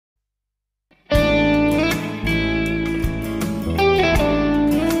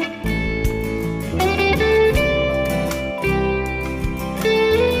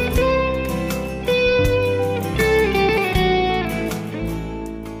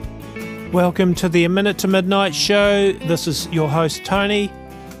Welcome to the A Minute to Midnight show. This is your host Tony,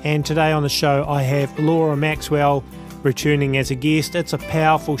 and today on the show I have Laura Maxwell returning as a guest. It's a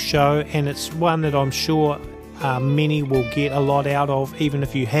powerful show, and it's one that I'm sure many will get a lot out of. Even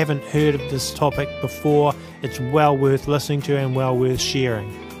if you haven't heard of this topic before, it's well worth listening to and well worth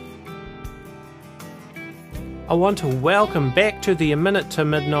sharing. I want to welcome back to the A Minute to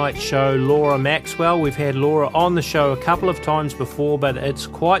Midnight show Laura Maxwell. We've had Laura on the show a couple of times before, but it's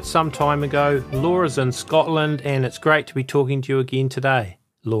quite some time ago. Laura's in Scotland, and it's great to be talking to you again today,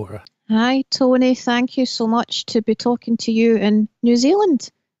 Laura. Hi, Tony. Thank you so much to be talking to you in New Zealand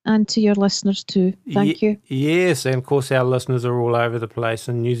and to your listeners too. Thank you. Yes, and of course our listeners are all over the place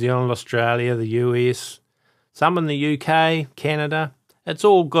in New Zealand, Australia, the US, some in the UK, Canada. It's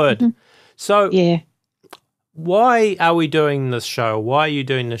all good. Mm-hmm. So, yeah. Why are we doing this show? Why are you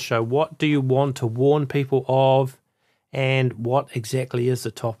doing this show? What do you want to warn people of? And what exactly is the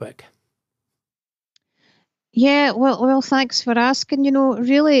topic? Yeah, well, thanks for asking. You know,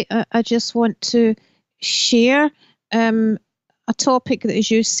 really, I just want to share a topic that, as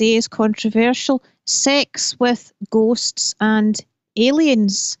you say, is controversial: sex with ghosts and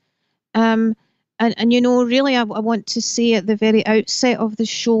aliens. And you know, really, I want to say at the very outset of the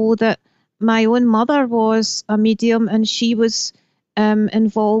show that my own mother was a medium, and she was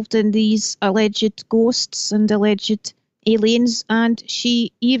involved in these alleged ghosts and alleged aliens, and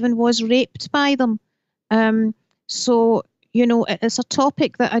she even was raped by them. So, you know, it's a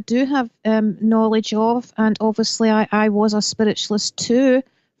topic that I do have knowledge of, and obviously I was a spiritualist too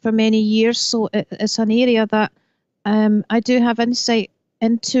for many years, so it's an area that I do have insight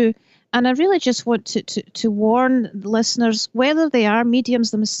into. And I really just want to warn listeners, whether they are mediums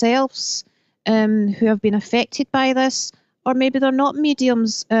themselves, who have been affected by this, or maybe they're not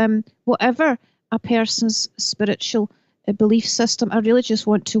mediums, whatever a person's spiritual belief system, I really just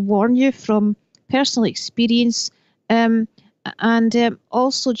want to warn you from personal experience, and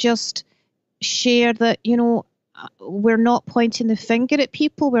also just share that, you know, we're not pointing the finger at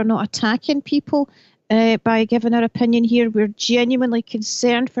people, we're not attacking people by giving our opinion here. We're genuinely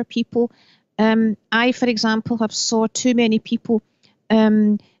concerned for people. I, for example, have saw too many people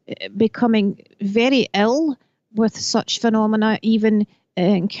becoming very ill with such phenomena, even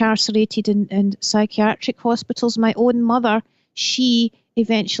incarcerated in psychiatric hospitals. My own mother, she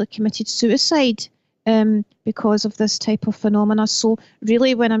eventually committed suicide because of this type of phenomena. So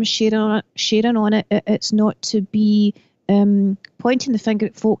really, when I'm sharing on it, it's not to be pointing the finger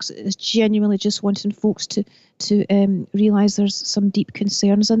at folks. It's genuinely just wanting folks to realise there's some deep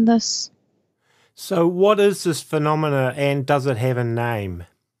concerns in this. So what is this phenomena, and does it have a name?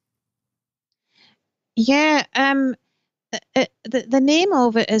 Yeah, the name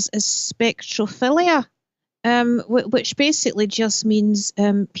of it is spectrophilia, which basically just means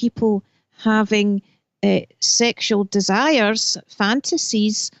people having sexual desires,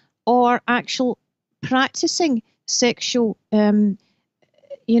 fantasies, or actual practicing sexual,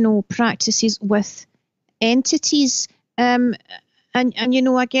 practices with entities. And you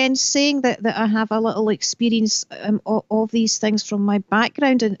know, again, saying that I have a little experience of these things from my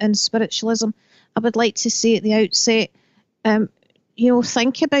background in spiritualism, I would like to say at the outset,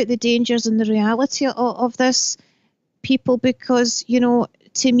 think about the dangers and the reality of this, people, because, you know,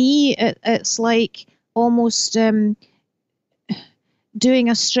 to me, it's like almost doing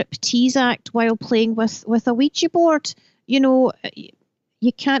a striptease act while playing with a Ouija board. You know,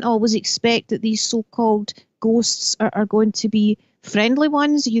 you can't always expect that these so-called ghosts are going to be friendly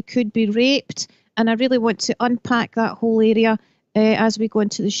ones. You could be raped, and I really want to unpack that whole area as we go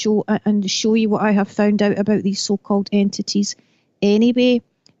into the show and show you what I have found out about these so-called entities anyway.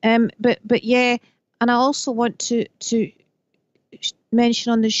 But yeah, and I also want to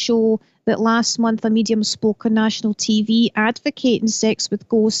mention on the show that last month a medium spoke on national TV advocating sex with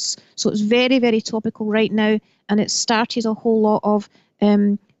ghosts. So it's very, very topical right now, and it started a whole lot of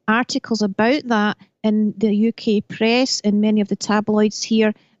articles about that in the UK press, in many of the tabloids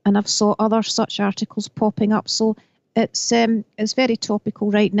here, and I've saw other such articles popping up. So it's very topical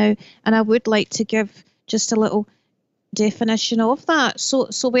right now, and I would like to give just a little definition of that. So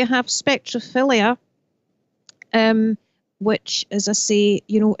we have spectrophilia, which, as I say,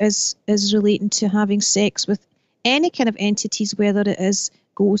 you know, is relating to having sex with any kind of entities, whether it is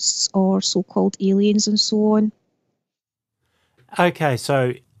ghosts or so-called aliens and so on. Okay,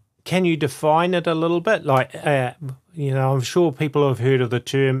 so can you define it a little bit? Like, I'm sure people have heard of the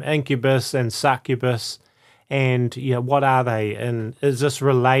term incubus and succubus, and what are they? And is this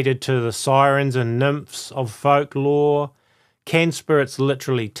related to the sirens and nymphs of folklore? Can spirits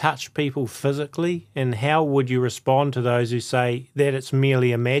literally touch people physically? And how would you respond to those who say that it's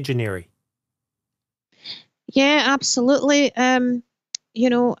merely imaginary? Yeah, absolutely. You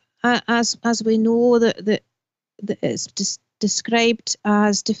know, as we know that it's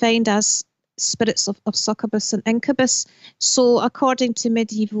defined as spirits of succubus and incubus. So, according to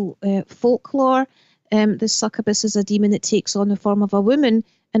medieval folklore, the succubus is a demon that takes on the form of a woman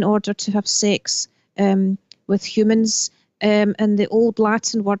in order to have sex with humans. And the old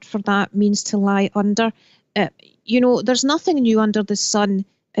Latin word for that means to lie under. There's nothing new under the sun.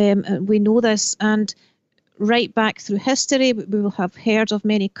 We know this, and right back through history, we will have heard of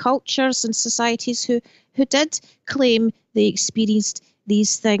many cultures and societies who did claim they experienced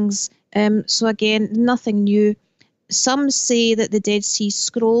these things. So again, nothing new. Some say that the Dead Sea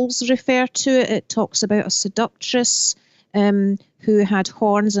Scrolls refer to it. It talks about a seductress who had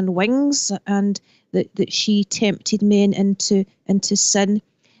horns and wings, and that she tempted men into sin.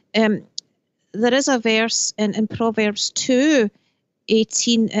 There is a verse in Proverbs 2:18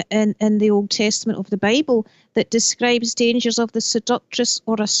 in the Old Testament of the Bible that describes dangers of the seductress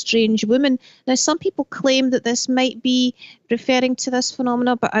or a strange woman. Now, some people claim that this might be referring to this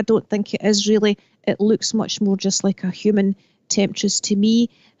phenomena, but I don't think it is really. It looks much more just like a human temptress to me.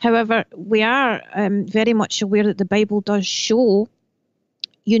 However, we are very much aware that the Bible does show,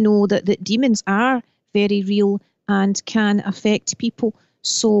 that demons are very real and can affect people.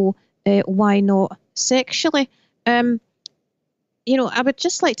 So why not sexually? I would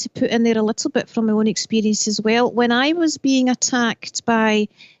just like to put in there a little bit from my own experience as well. When I was being attacked by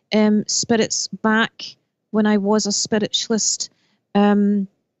spirits back when I was a spiritualist,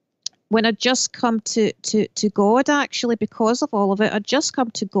 when I'd just come to God, actually, because of all of it, I'd just come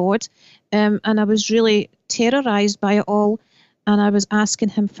to God, and I was really terrorized by it all, and I was asking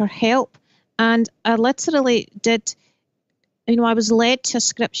him for help. And I literally did, I was led to a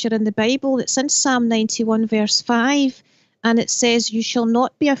scripture in the Bible. It's in Psalm 91, verse 5. And it says, "You shall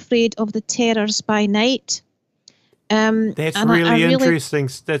not be afraid of the terrors by night." That's really interesting.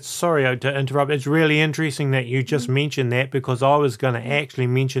 Sorry to interrupt. It's really interesting that you just mentioned that, because I was going to actually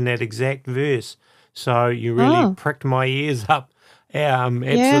mention that exact verse. So you really pricked my ears up.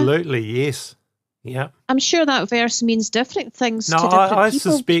 Absolutely, yes. Yeah. I'm sure that verse means different things to different I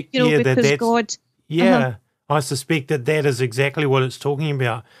people. Suspect, because that's God. Yeah. I suspect that is exactly what it's talking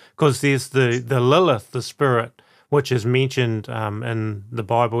about, because there's the Lilith, the spirit, which is mentioned in the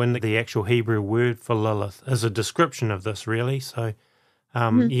Bible, in the actual Hebrew word for Lilith, is a description of this, really. So,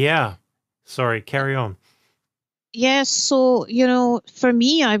 yeah. Sorry, carry on. Yes, so, for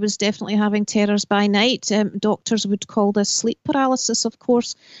me, I was definitely having terrors by night. Doctors would call this sleep paralysis, of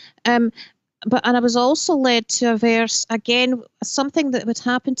course. And I was also led to a verse, again, something that would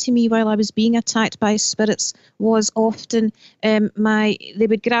happen to me while I was being attacked by spirits was often they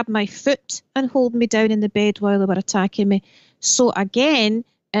would grab my foot and hold me down in the bed while they were attacking me. So again,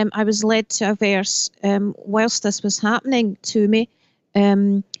 I was led to a verse whilst this was happening to me.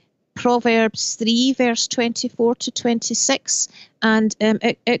 Proverbs 3, verse 24 to 26. And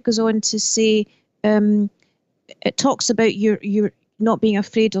it goes on to say, it talks about your not being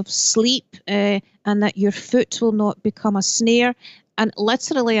afraid of sleep, and that your foot will not become a snare. And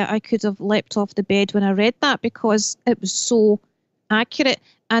literally, I could have leapt off the bed when I read that, because it was so accurate.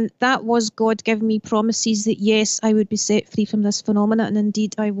 And that was God giving me promises that, yes, I would be set free from this phenomena. And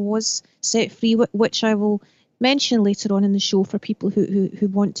indeed, I was set free, which I will mention later on in the show for people who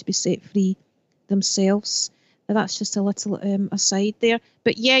want to be set free themselves. Now, that's just a little aside there.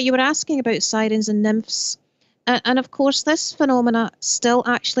 But yeah, you were asking about sirens and nymphs. And of course, this phenomena still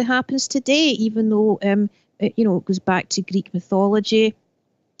actually happens today, even though it goes back to Greek mythology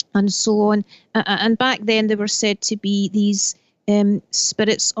and so on. And back then, they were said to be these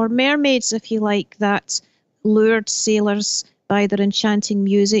spirits or mermaids, if you like, that lured sailors by their enchanting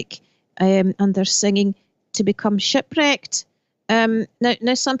music and their singing to become shipwrecked.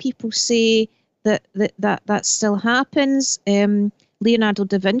 Now, some people say that still happens. Leonardo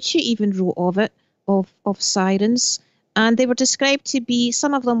da Vinci even wrote of it. Of sirens, and they were described to be,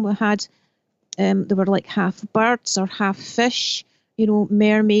 some of them had they were like half birds or half fish,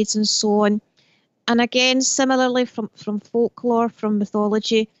 mermaids and so on. And again, similarly from folklore, from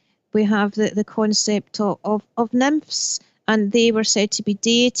mythology, we have the concept of nymphs, and they were said to be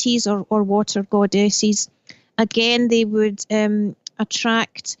deities or water goddesses. Again, they would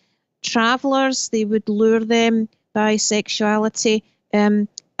attract travelers, they would lure them by sexuality, and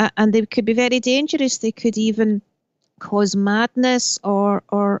they could be very dangerous. They could even cause madness or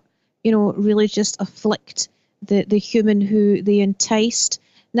really just afflict the human who they enticed.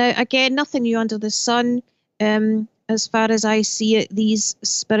 Now, again, nothing new under the sun. As far as I see it, these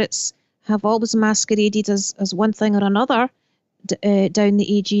spirits have always masqueraded as one thing or another down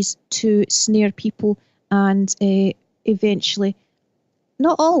the ages to snare people and eventually,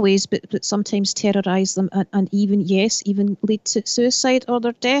 not always, but sometimes terrorise them and even lead to suicide or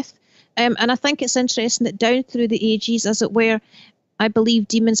their death. And I think it's interesting that down through the ages, as it were, I believe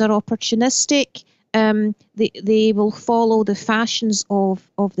demons are opportunistic. They will follow the fashions of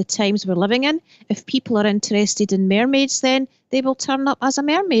the times we're living in. If people are interested in mermaids, then they will turn up as a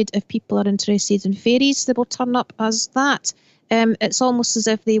mermaid. If people are interested in fairies, they will turn up as that. It's almost as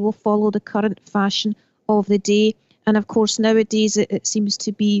if they will follow the current fashion of the day. And of course, nowadays it seems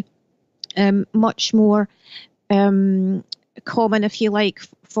to be much more common, if you like,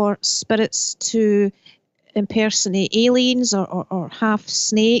 for spirits to impersonate aliens or half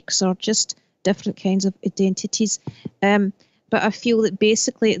snakes or just different kinds of identities. But I feel that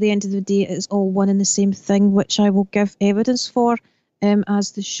basically at the end of the day, it's all one and the same thing, which I will give evidence for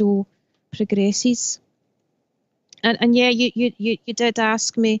as the show progresses. And yeah, you did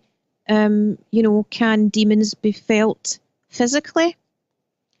ask me, can demons be felt physically?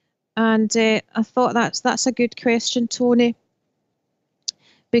 And I thought that's a good question, Tony,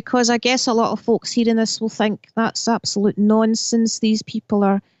 because I guess a lot of folks hearing this will think that's absolute nonsense. These people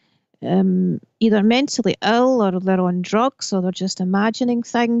are either mentally ill or they're on drugs or they're just imagining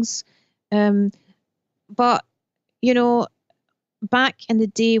things. But, back in the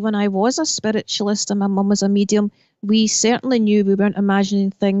day when I was a spiritualist and my mum was a medium, we certainly knew we weren't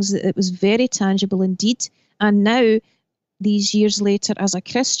imagining things, that it was very tangible indeed. And now, these years later, as a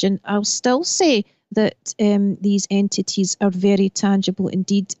Christian, I'll still say that these entities are very tangible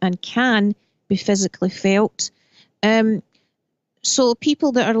indeed and can be physically felt. So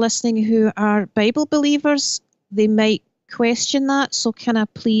people that are listening who are Bible believers, they might question that. So can I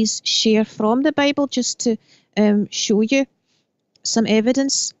please share from the Bible just to show you some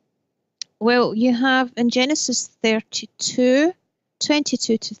evidence? Well, you have in Genesis 32,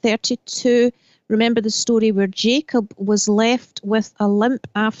 22 to 32, remember the story where Jacob was left with a limp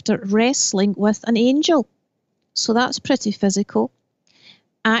after wrestling with an angel. So that's pretty physical.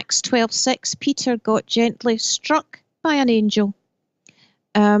 Acts 12:6, Peter got gently struck by an angel.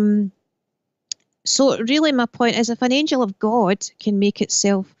 So really my point is, if an angel of God can make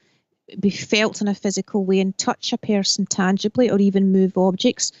itself be felt in a physical way and touch a person tangibly or even move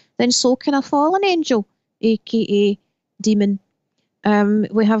objects, then so can a fallen angel, aka demon.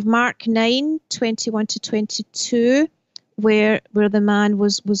 We have Mark 9, 21 to 22, where the man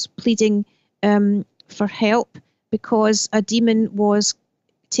was pleading for help because a demon was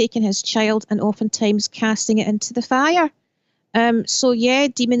taking his child and oftentimes casting it into the fire. So yeah,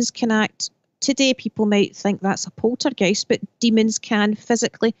 demons can act. Today people might think that's a poltergeist, but demons can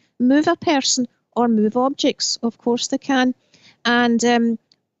physically move a person or move objects. Of course they can. And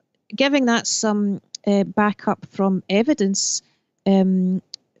giving that some backup from evidence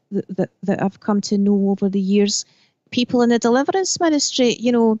that I've come to know over the years, people in the deliverance ministry,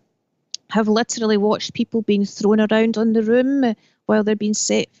 have literally watched people being thrown around on the room while they're being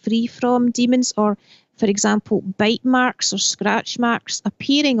set free from demons, or for example, bite marks or scratch marks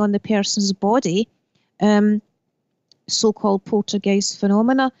appearing on the person's body, so-called poltergeist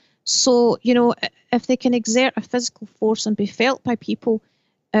phenomena. So, if they can exert a physical force and be felt by people,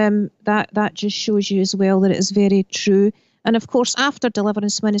 that just shows you as well that it is very true. And of course, after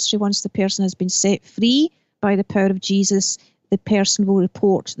deliverance ministry, once the person has been set free by the power of Jesus, the person will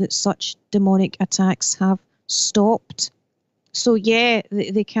report that such demonic attacks have stopped. So yeah,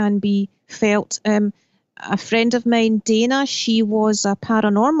 they can be felt. A friend of mine, Dana, she was a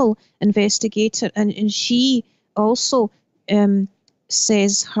paranormal investigator, and she also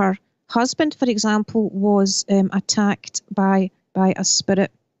says her husband, for example, was attacked by a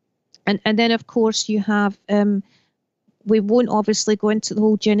spirit. And then, of course, you have, we won't obviously go into the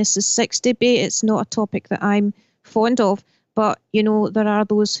whole Genesis 6 debate. It's not a topic that I'm fond of. But, there are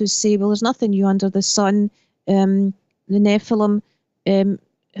those who say, well, there's nothing new under the sun. The Nephilim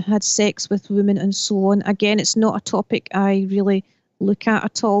had sex with women and so on. Again, it's not a topic I really look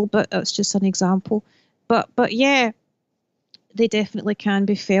at all, but it's just an example. But yeah, they definitely can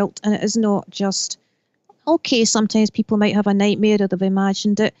be felt, and it is not just, okay, sometimes people might have a nightmare or they've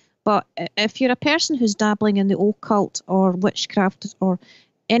imagined it, but if you're a person who's dabbling in the occult or witchcraft or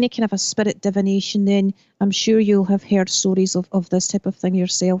any kind of a spirit divination, then I'm sure you'll have heard stories of this type of thing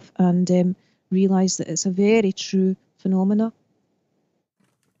yourself and realise that it's a very true phenomena.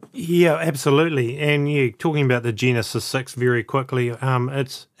 Yeah, absolutely. And talking about the Genesis 6 very quickly,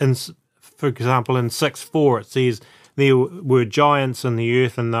 it's for example, in 6:4 it says, there were giants in the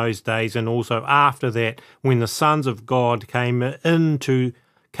earth in those days, and also after that, when the sons of God came in unto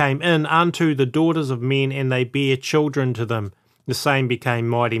the daughters of men, and they bare children to them. The same became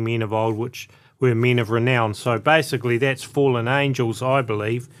mighty men of old, which were men of renown. So basically that's fallen angels, I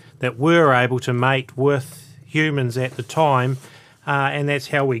believe, that were able to mate with humans at the time, and that's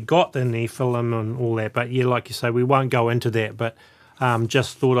how we got the Nephilim and all that. But yeah, like you say, we won't go into that, but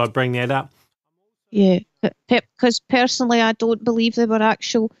just thought I'd bring that up. Yeah, because personally I don't believe they were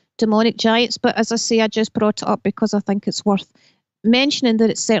actual demonic giants, but as I say, I just brought it up because I think it's worth mentioning that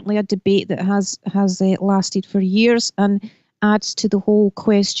it's certainly a debate that has lasted for years and adds to the whole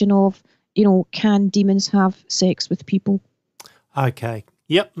question of, you know, can demons have sex with people? Okay.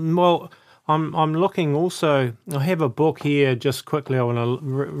 Yep. Well, I'm looking also. I have a book here. Just quickly, I want to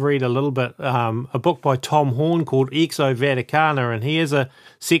read a little bit. A book by Tom Horn called Exo Vaticana, and he has a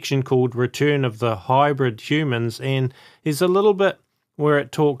section called Return of the Hybrid Humans, and there's a little bit where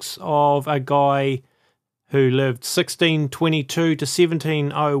it talks of a guy who lived 1622 to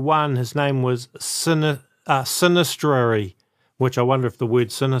 1701. His name was Sinistrary, which I wonder if the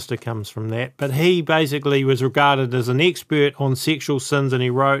word sinister comes from that. But he basically was regarded as an expert on sexual sins, and he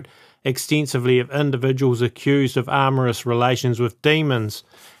wrote extensively of individuals accused of amorous relations with demons.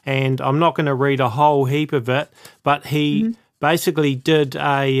 And I'm not going to read a whole heap of it, but he basically did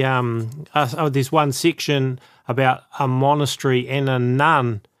there's one section about a monastery and a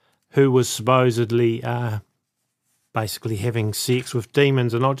nun who was supposedly basically having sex with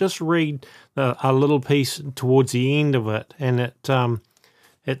demons. And I'll just read a little piece towards the end of it, and it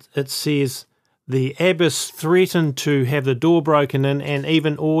says, the abbess threatened to have the door broken in and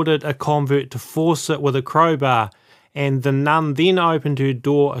even ordered a convert to force it with a crowbar. And the nun then opened her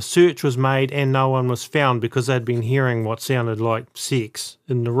door, a search was made, and no one was found because they'd been hearing what sounded like sex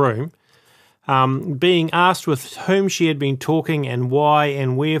in the room. Being asked with whom she had been talking and why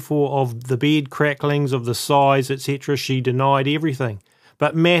and wherefore of the bed cracklings, of the sighs, etc., she denied everything.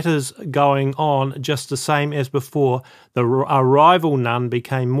 But matters going on just the same as before, a rival nun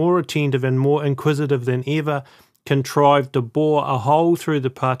became more attentive and more inquisitive than ever, contrived to bore a hole through the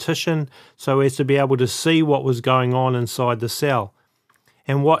partition so as to be able to see what was going on inside the cell.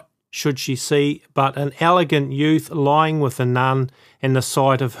 And what should she see but an elegant youth lying with a nun, in the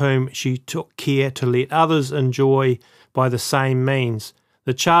sight of whom she took care to let others enjoy by the same means.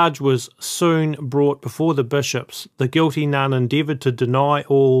 The charge was soon brought before the bishops. The guilty nun endeavoured to deny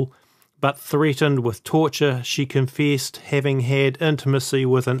all, but threatened with torture. She confessed having had intimacy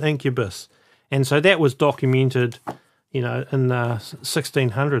with an incubus. And so that was documented, you know, in the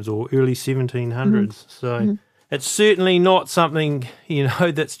 1600s or early 1700s. So it's certainly not something, you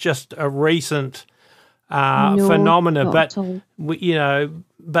know, that's just a recent phenomena. But, you know,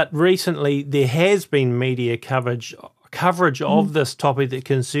 but recently there has been media coverage of this topic that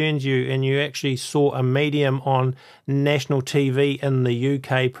concerns you, and you actually saw a medium on national TV in the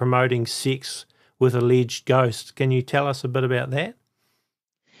UK promoting sex with alleged ghosts. Can you tell us a bit about that?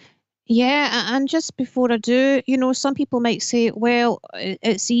 Yeah, and just before I do, you know, some people might say, well,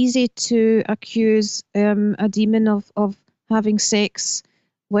 it's easy to accuse a demon of having sex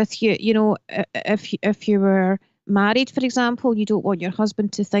with you. You know, if you were married, for example, you don't want your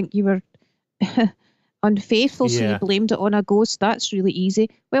husband to think you were unfaithful, so you blamed it on a ghost. That's really easy.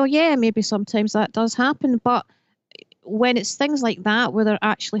 Well, yeah, maybe sometimes that does happen, but when it's things like that, where there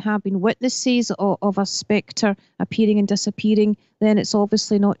actually have been witnesses of a spectre appearing and disappearing, then it's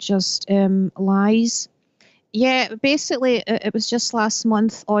obviously not just lies. Yeah, basically, it was just last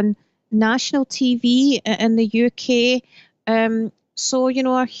month on national TV in the UK. So, you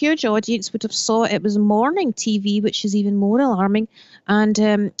know, a huge audience would have saw it. It was morning TV, which is even more alarming.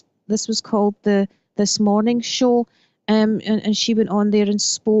 And this was called This Morning Show. And she went on there and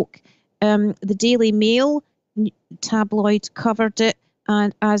spoke. The Daily Mail tabloid covered it,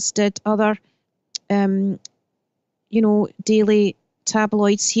 and as did other you know, daily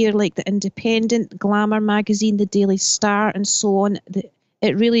tabloids here like the Independent, Glamour magazine, the Daily Star, and so on.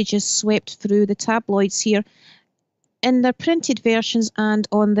 It really just swept through the tabloids here in their printed versions and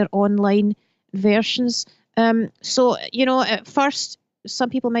on their online versions. So, you know, at first some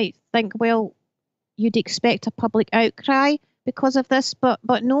people might think, well, you'd expect a public outcry because of this,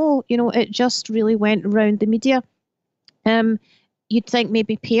 but no, you know, it just really went around the media. You'd think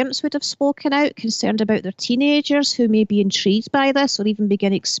maybe parents would have spoken out, concerned about their teenagers who may be intrigued by this or even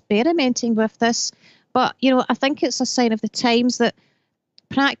begin experimenting with this. But, you know, I think it's a sign of the times that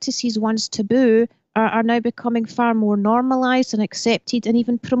practices once taboo are now becoming far more normalised and accepted and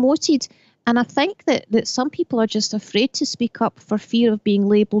even promoted. And I think that some people are just afraid to speak up for fear of being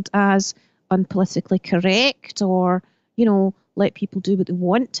labelled as unpolitically correct or, you know, let people do what they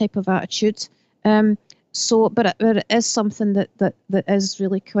want type of attitude. But it is something that is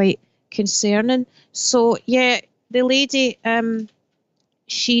really quite concerning. So yeah, the lady,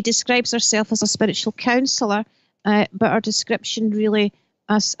 she describes herself as a spiritual counsellor, but her description really,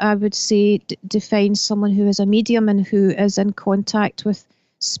 as I would say, defines someone who is a medium and who is in contact with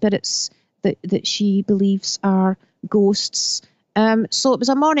spirits that she believes are ghosts. So it was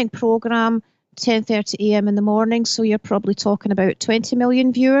a morning programme, 10:30 a.m. in the morning, so you're probably talking about 20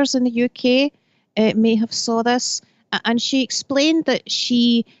 million viewers in the UK may have saw this. And she explained that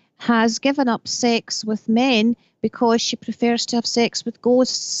she has given up sex with men because she prefers to have sex with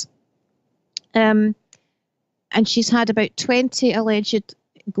ghosts. And she's had about 20 alleged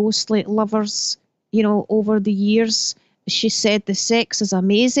ghostly lovers, over the years. She said the sex is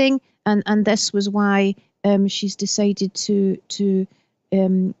amazing, and this was why she's decided to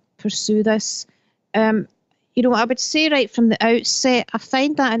pursue this. I would say right from the outset, I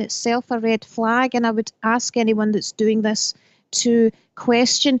find that in itself a red flag, and I would ask anyone that's doing this to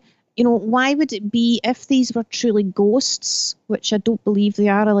question, why would it be, if these were truly ghosts, which I don't believe they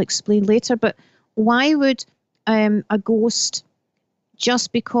are, I'll explain later, but why would a ghost,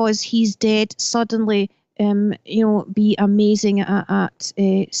 just because he's dead, suddenly, be amazing at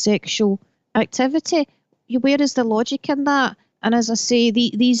sexual activity? Where is the logic in that? And as I say,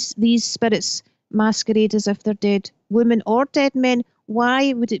 these spirits masquerade as if they're dead women or dead men.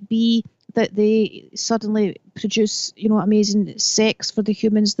 Why would it be that they suddenly produce, amazing sex for the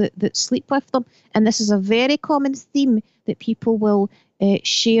humans that sleep with them? And this is a very common theme that people will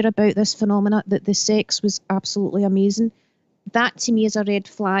share about this phenomena, that the sex was absolutely amazing. That to me is a red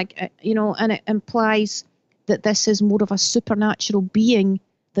flag, and it implies that this is more of a supernatural being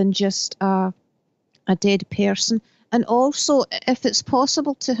than just a dead person. And also, if it's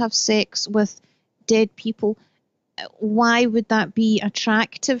possible to have sex with dead people, why would that be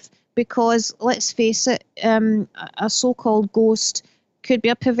attractive? Because let's face it, a so-called ghost could be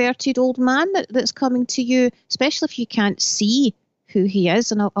a perverted old man that's coming to you, especially if you can't see who he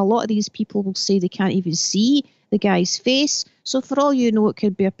is. And a lot of these people will say they can't even see the guy's face. So for all you know, it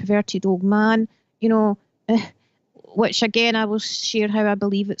could be a perverted old man, which again, I will share how I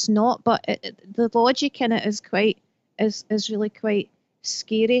believe it's not. But the logic in it is really quite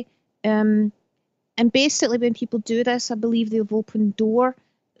scary. And basically, when people do this, I believe they've opened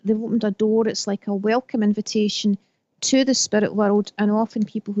a door. It's like a welcome invitation to the spirit world. And often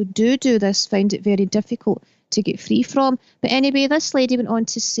people who do this find it very difficult to get free from. But anyway, this lady went on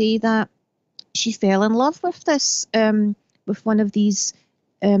to say that she fell in love with this, with one of these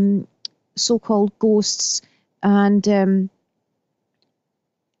so-called ghosts. And,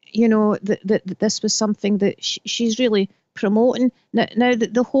 this was something that she's really promoting. Now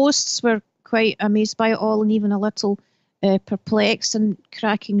the hosts were quite amazed by it all, and even a little perplexed and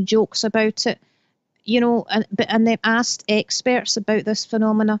cracking jokes about it, and they've asked experts about this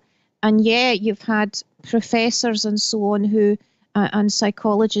phenomena. And yeah, you've had professors and so on who and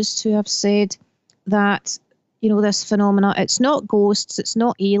psychologists who have said that this phenomena, it's not ghosts, it's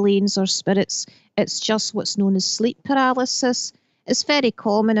not aliens or spirits, it's just what's known as sleep paralysis. It's very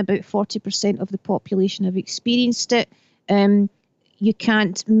common. About 40% of the population have experienced it. You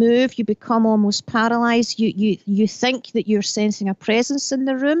can't move, you become almost paralyzed. You think that you're sensing a presence in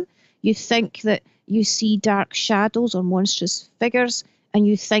the room. You think that you see dark shadows or monstrous figures, and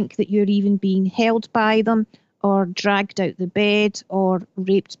you think that you're even being held by them or dragged out the bed or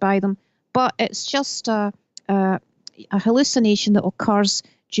raped by them. But it's just a hallucination that occurs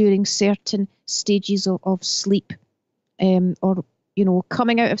during certain stages of sleep, or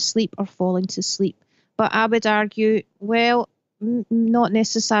coming out of sleep or falling to sleep. But I would argue, well, not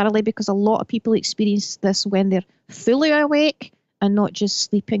necessarily, because a lot of people experience this when they're fully awake and not just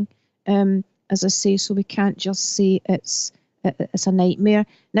sleeping, as I say, so we can't just say it's a nightmare.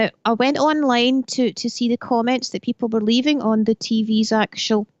 Now, I went online to see the comments that people were leaving on the TV's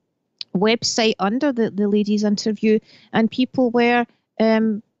actual website under the lady's interview, and people were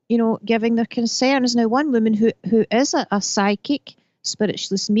giving their concerns. Now, one woman who is a psychic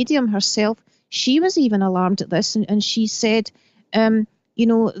spiritualist medium herself, she was even alarmed at this, and she said,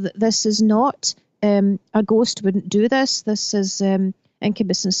 this is not, a ghost wouldn't do this. This is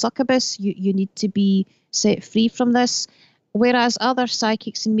incubus and succubus. You need to be set free from this. Whereas other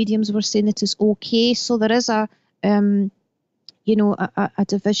psychics and mediums were saying it is okay. So there is a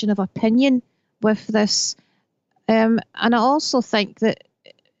division of opinion with this. And I also think that,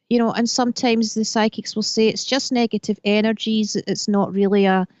 and sometimes the psychics will say it's just negative energies. It's not really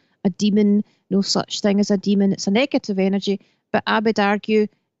a demon. No such thing as a demon. It's a negative energy. But I would argue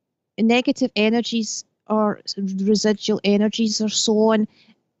negative energies or residual energies or so on,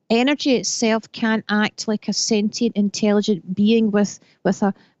 energy itself can act like a sentient, intelligent being with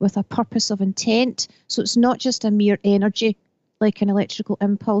a purpose of intent. So it's not just a mere energy. like an electrical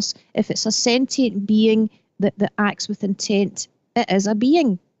impulse. If it's a sentient being that acts with intent, it is a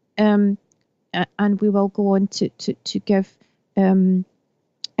being. And we will go on to give our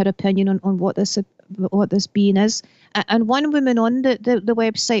opinion on what this being is. And one woman on the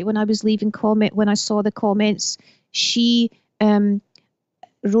website, when I was leaving comment, when I saw the comments, she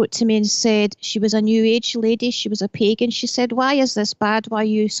wrote to me and said she was a New Age lady, she was a pagan. She said, "Why is this bad? Why are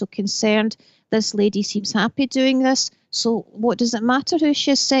you so concerned? This lady seems happy doing this. So what does it matter who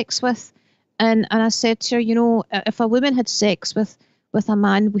she has sex with?" And I said to her, if a woman had sex with a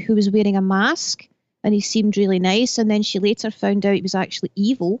man who was wearing a mask and he seemed really nice, and then she later found out he was actually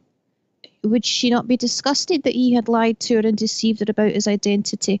evil, would she not be disgusted that he had lied to her and deceived her about his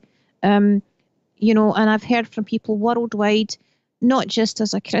identity? And I've heard from people worldwide, not just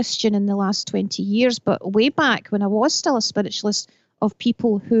as a Christian in the last 20 years, but way back when I was still a spiritualist, of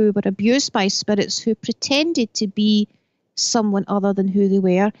people who were abused by spirits who pretended to be someone other than who they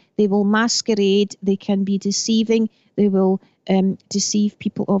were. They will masquerade, they can be deceiving, they will deceive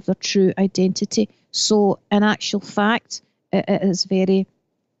people of their true identity. So in actual fact, it is very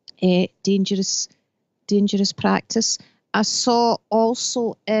dangerous practice. I saw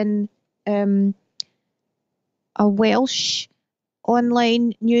also in a Welsh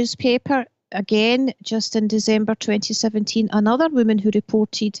online newspaper, again, just in December 2017, another woman who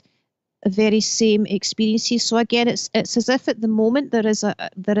reported the very same experiences. So again, it's as if at the moment there is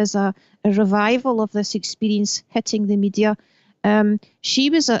a revival of this experience hitting the media. She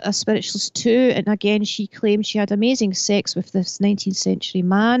was a spiritualist too, and again, she claimed she had amazing sex with this 19th century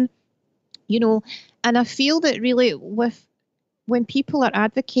man. And I feel that really when people are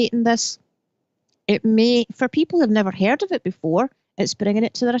advocating this, it may, for people who've never heard of it before, it's bringing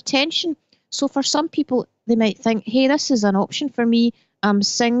it to their attention. So for some people, they might think, hey, this is an option for me. I'm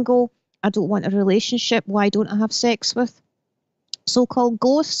single. I don't want a relationship. Why don't I have sex with so-called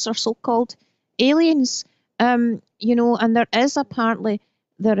ghosts or so-called aliens? And there is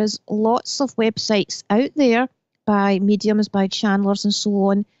lots of websites out there by mediums, by channelers and so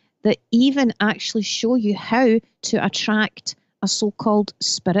on, that even actually show you how to attract a so-called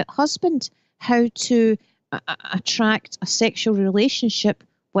spirit husband, how to attract a sexual relationship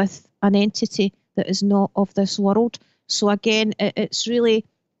with an entity that is not of this world. So again, it's really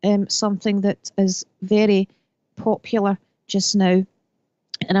something that is very popular just now,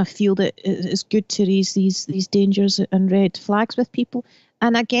 and I feel that it's good to raise these dangers and red flags with people.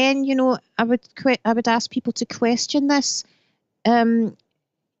 And again, I would ask people to question this.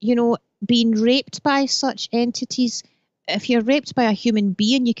 Being raped by such entities. If you're raped by a human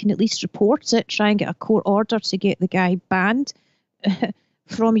being, you can at least report it, try and get a court order to get the guy banned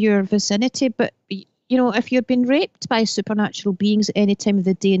from your vicinity. But, if you've been raped by supernatural beings at any time of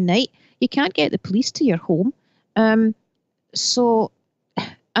the day and night, you can't get the police to your home. And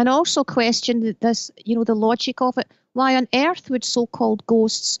also question this, the logic of it. Why on earth would so-called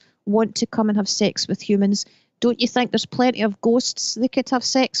ghosts want to come and have sex with humans? Don't you think there's plenty of ghosts they could have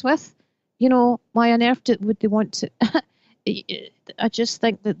sex with? Why on earth would they want to? I just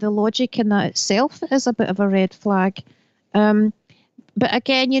think that the logic in that itself is a bit of a red flag. But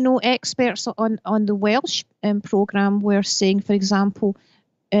again, experts on the Welsh programme were saying, for example,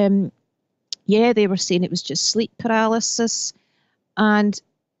 they were saying it was just sleep paralysis.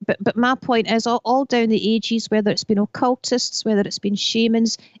 But my point is, all down the ages, whether it's been occultists, whether it's been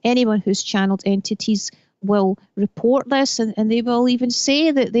shamans, anyone who's channeled entities will report this, and they will even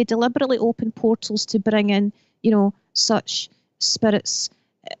say that they deliberately open portals to bring in, such spirits.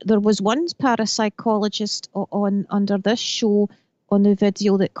 There was one parapsychologist under this show on the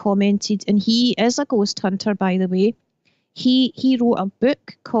video that commented, and he is a ghost hunter, by the way. He wrote a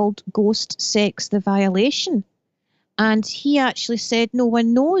book called Ghost Sex: The Violation, and he actually said no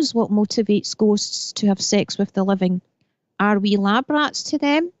one knows what motivates ghosts to have sex with the living. Are we lab rats to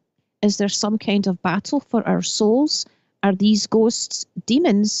them? Is there some kind of battle for our souls? Are these ghosts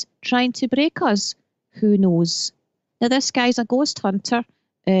demons trying to break us? Who knows? Now, this guy's a ghost hunter,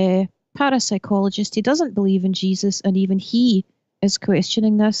 parapsychologist. He doesn't believe in Jesus, and even he is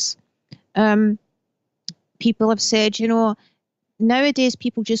questioning this. People have said, nowadays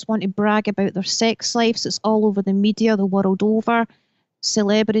people just want to brag about their sex lives. It's all over the media the world over,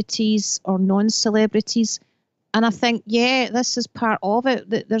 celebrities or non-celebrities. And I think, this is part of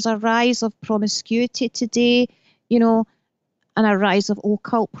it. There's a rise of promiscuity today, and a rise of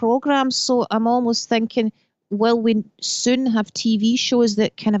occult programs. So I'm almost thinking, will we soon have TV shows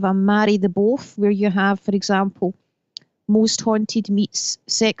that kind of marry the both, where you have, for example, Most Haunted meets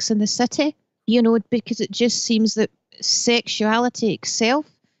Sex in the City, because it just seems that sexuality itself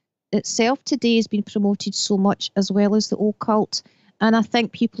itself today has been promoted so much, as well as the occult. And I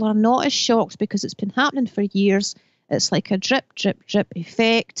think people are not as shocked because it's been happening for years. It's like a drip, drip, drip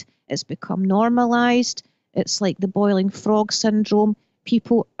effect. It's become normalised. It's like the boiling frog syndrome.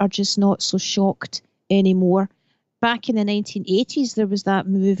 People are just not so shocked anymore. Back in the 1980s, there was that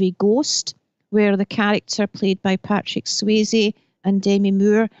movie Ghost, where the character played by Patrick Swayze and Demi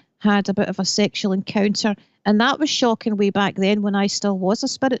Moore had a bit of a sexual encounter. And that was shocking way back then when I still was a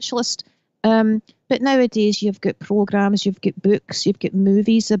spiritualist. But nowadays you've got programs, you've got books, you've got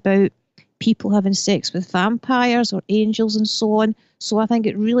movies about people having sex with vampires or angels and so on. So I think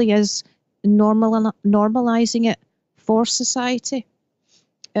it really is normalizing it for society.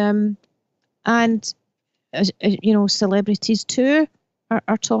 And, you know, celebrities too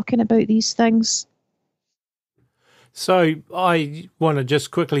are talking about these things. So I want to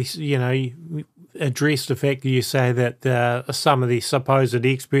just quickly, you know, address the fact that you say that some of the supposed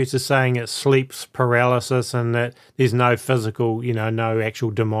experts are saying it's sleep paralysis and that there's no physical, you know, no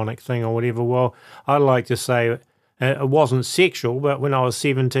actual demonic thing or whatever. Well, I'd like to say it wasn't sexual, but when I was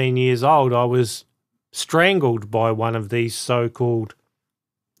 17 years old, I was strangled by one of these so-called,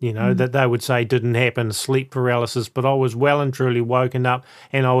 you know, that they would say didn't happen, sleep paralysis, but I was well and truly woken up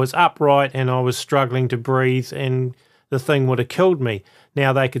and I was upright and I was struggling to breathe and the thing would have killed me.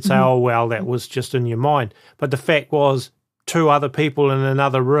 Now they could say, oh, well, that was just in your mind. But the fact was 2 other people in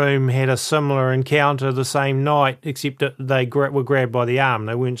another room had a similar encounter the same night, except that they were grabbed by the arm.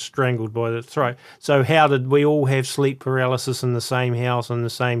 They weren't strangled by the throat. So how did we all have sleep paralysis in the same house on the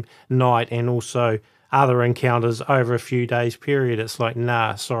same night and also other encounters over a few days period? It's like,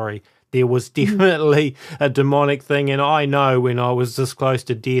 nah, sorry. There was definitely a demonic thing, and I know when I was this close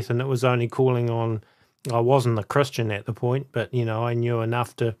to death and it was only calling on, I wasn't a Christian at the point, but, you know, I knew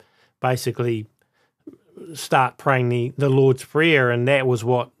enough to basically start praying the Lord's Prayer, and that was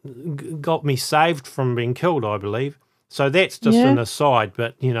what got me saved from being killed, I believe. So that's just an aside,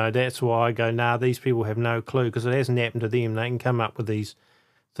 but, you know, that's why I go, nah, these people have no clue because it hasn't happened to them. They can come up with these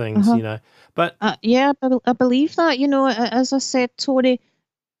things, you know. But yeah, I believe that, you know, as I said, Tony,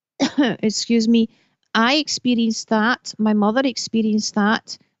 excuse me, I experienced that. My mother experienced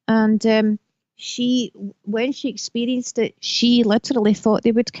that. And when she experienced it, she literally thought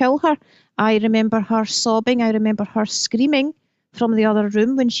they would kill her. I remember her sobbing. I remember her screaming from the other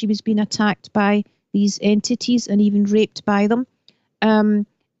room when she was being attacked by these entities and even raped by them. And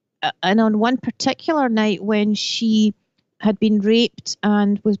on one particular night when she had been raped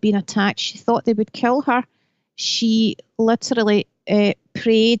and was being attacked, she thought they would kill her. She literally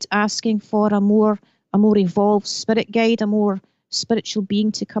prayed, asking for a more evolved spirit guide, a more spiritual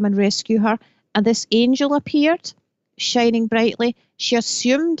being to come and rescue her. And this angel appeared, shining brightly. She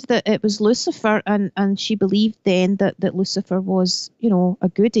assumed that it was Lucifer, and she believed then that Lucifer was, you know, a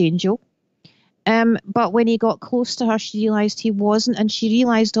good angel. But when he got close to her, she realised he wasn't, and she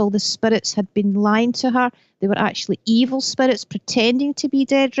realised all the spirits had been lying to her. They were actually evil spirits pretending to be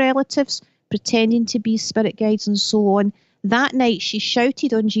dead relatives, pretending to be spirit guides and so on. That night she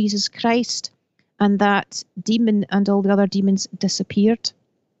shouted on Jesus Christ, and that demon and all the other demons disappeared.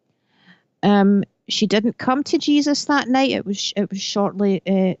 She didn't come to Jesus that night. It was shortly.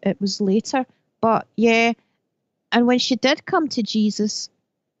 It was later. But yeah, and when she did come to Jesus,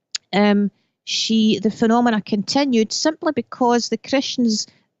 the phenomena continued simply because the Christians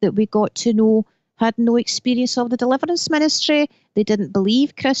that we got to know had no experience of the deliverance ministry. They didn't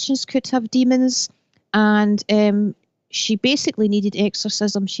believe Christians could have demons, and she basically needed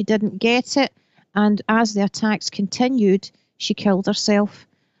exorcism. She didn't get it, and as the attacks continued, she killed herself.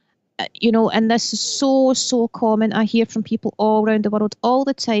 You know, and this is so common. I hear from people all around the world all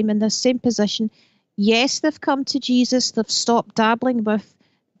the time in this same position. Yes, they've come to Jesus, they've stopped dabbling with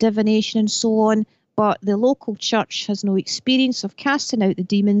divination and so on, but the local church has no experience of casting out the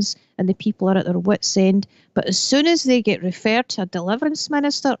demons, and the people are at their wits' end. But as soon as they get referred to a deliverance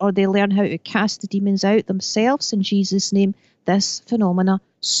minister, or they learn how to cast the demons out themselves in Jesus' name, this phenomena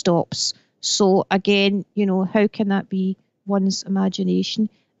stops. So again, you know, how can that be one's imagination?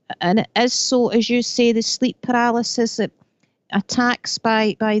 And it is so, as you say, the sleep paralysis, it attacks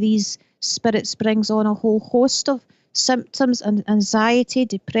by these spirits brings on a whole host of symptoms, and anxiety,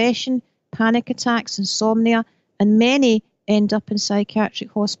 depression, panic attacks, insomnia, and many end up in psychiatric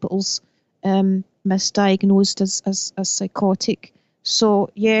hospitals, misdiagnosed as psychotic. So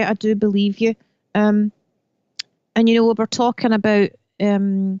yeah, I do believe you. And you know, we're talking about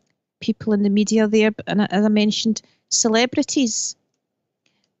people in the media there, and as I mentioned, celebrities.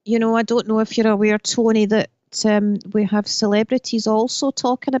 You know, I don't know if you're aware, Tony, that we have celebrities also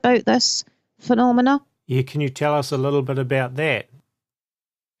talking about this phenomena. Yeah, can you tell us a little bit about that?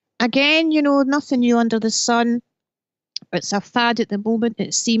 again, nothing new under the sun. It's a fad at the moment,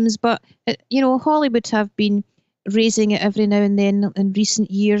 it seems, but Hollywood have been raising it every now and then in recent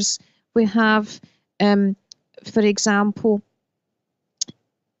years. We have, for example,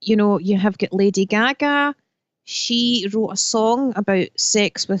 you have got Lady Gaga. She wrote a song about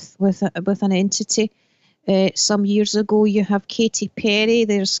sex with an entity some years ago. You have Katy Perry.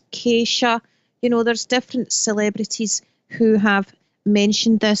 There's Keisha. There's different celebrities who have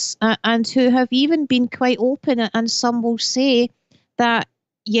mentioned this and who have even been quite open. And some will say that,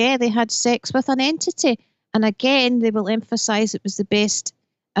 yeah, they had sex with an entity. And again, they will emphasize it was the best,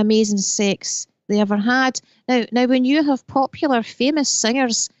 amazing sex they ever had. Now, when you have popular, famous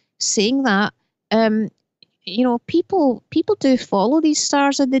singers saying that, people do follow these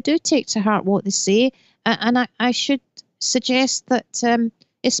stars and they do take to heart what they say. And I should suggest that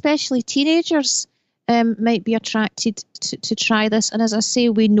especially teenagers might be attracted to try this. And as I say,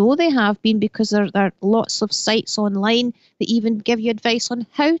 we know they have been, because there are lots of sites online that even give you advice on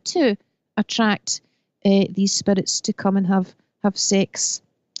how to attract these spirits to come and have sex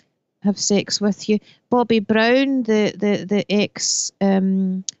with you. Bobby Brown, the ex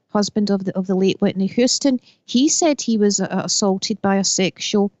husband of the late Whitney Houston, he said he was assaulted by a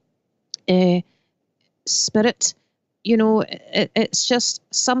sexual spirit. It's just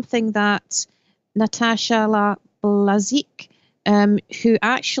something that Natasha Blazik, who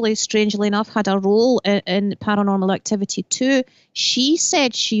actually, strangely enough, had a role in Paranormal Activity 2, she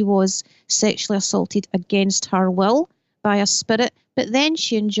said she was sexually assaulted against her will by a spirit, but then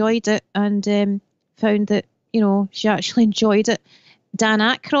she enjoyed it and found that, she actually enjoyed it. Dan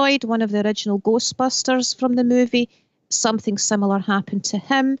Aykroyd, one of the original Ghostbusters from the movie, something similar happened to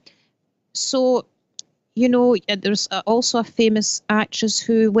him. So, there's also a famous actress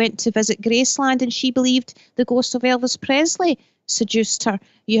who went to visit Graceland and she believed the ghost of Elvis Presley seduced her.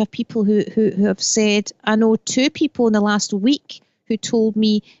 You have people who have said, I know 2 people in the last week who told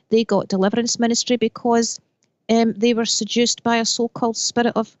me they got deliverance ministry because they were seduced by a so-called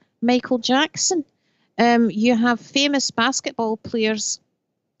spirit of Michael Jackson. You have famous basketball players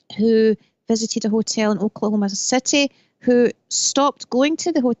who visited a hotel in Oklahoma City who stopped going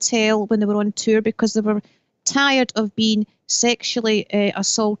to the hotel when they were on tour because they were tired of being sexually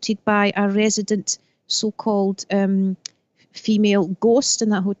assaulted by a resident so-called female ghost in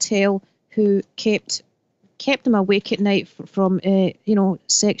that hotel who kept them awake at night from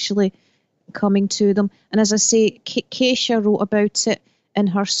sexually coming to them. And as I say, Keisha wrote about it in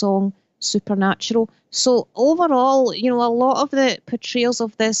her song Supernatural. So overall, a lot of the portrayals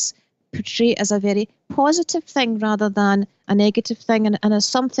of this portray it as a very positive thing rather than a negative thing, and as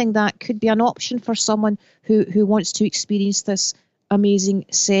something that could be an option for someone who wants to experience this amazing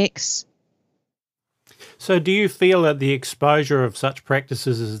sex. So do you feel that the exposure of such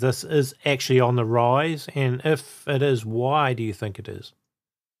practices as this is actually on the rise? And if it is, why do you think it is?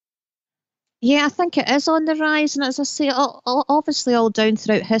 Yeah, I think it is on the rise. And as I say, obviously all down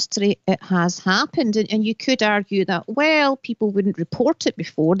throughout history, it has happened. And you could argue that, well, people wouldn't report it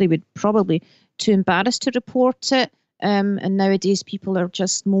before. They would probably too embarrassed to report it. And nowadays people are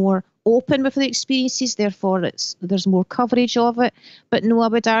just more open with the experiences. Therefore, there's more coverage of it. But no, I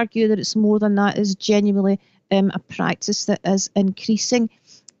would argue that it's more than that. It's genuinely a practice that is increasing.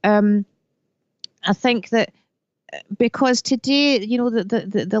 I think that because today,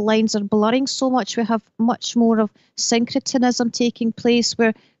 the lines are blurring so much, we have much more of syncretism taking place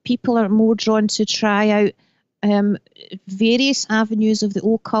where people are more drawn to try out various avenues of the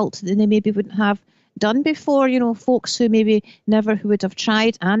occult that they maybe wouldn't have done before. Folks who maybe never who would have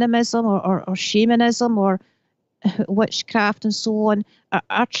tried animism or shamanism or witchcraft and so on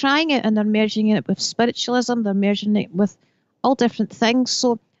are trying it, and they're merging it with spiritualism, they're merging it with all different things.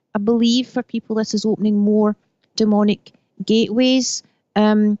 So I believe for people this is opening more demonic gateways,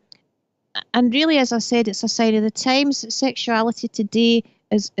 and really, as I said, it's a sign of the times. Sexuality today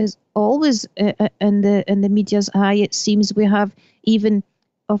is always in the media's eye. It seems we have even,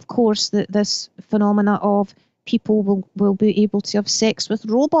 of course, this phenomena of people will be able to have sex with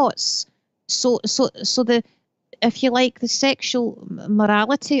robots. So the, if you like, the sexual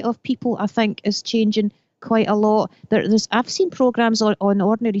morality of people, I think, is changing quite a lot. I've seen programs on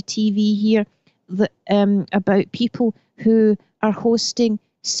ordinary TV here that about people who are hosting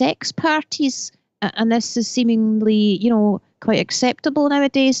sex parties, and this is seemingly, quite acceptable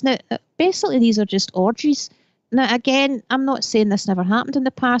nowadays. Now, basically, these are just orgies. Now, again, I'm not saying this never happened in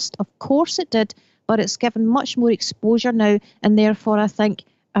the past. Of course it did, but it's given much more exposure now, and therefore, I think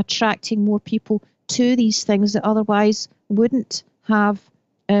attracting more people to these things that otherwise wouldn't have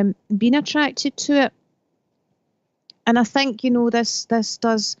been attracted to it. And I think, this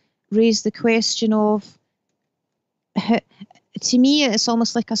does raise the question of, to me, it's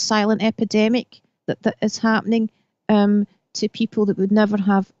almost like a silent epidemic that is happening to people that would never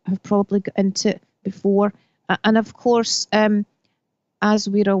have probably got into it before. And of course, as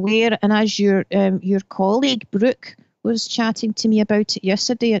we're aware, and as your colleague Brooke was chatting to me about it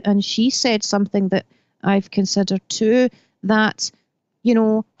yesterday, and she said something that I've considered too, that,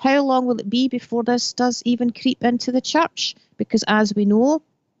 how long will it be before this does even creep into the church? Because as we know,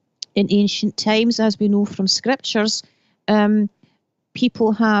 in ancient times, as we know from scriptures,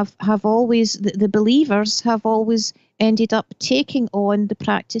 people have always, the believers have always ended up taking on the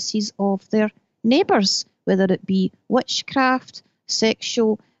practices of their neighbours, whether it be witchcraft,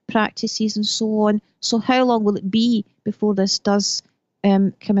 sexual practices, and so on. So how long will it be before this does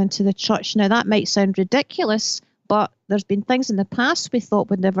come into the church? Now, that might sound ridiculous, but there's been things in the past we thought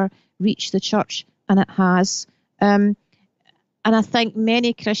would never reach the church, and it has. And I think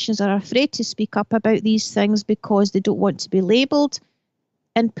many Christians are afraid to speak up about these things because they don't want to be labelled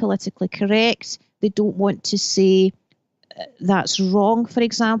politically correct. They don't want to say that's wrong, for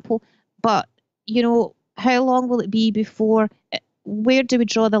example. But, how long will it be before, where do we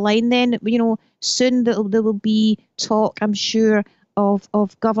draw the line then? Soon there will be talk, I'm sure,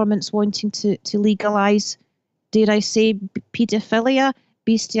 of governments wanting to legalise, dare I say, paedophilia,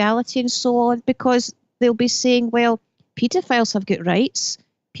 bestiality and so on, because they'll be saying, well, paedophiles have got rights.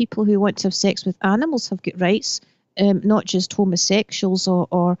 People who want to have sex with animals have got rights, not just homosexuals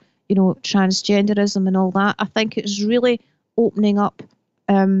or transgenderism and all that. I think it's really opening up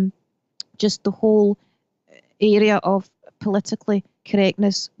just the whole area of politically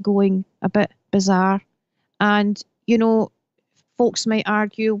correctness going a bit bizarre. And, folks might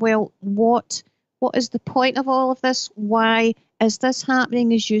argue, well, what is the point of all of this? Why is this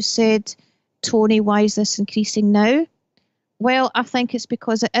happening? As you said, Tony, why is this increasing now? Well, I think it's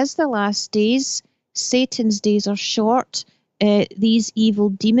because it is the last days. Satan's days are short. These evil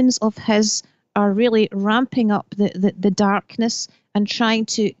demons of his are really ramping up the darkness and trying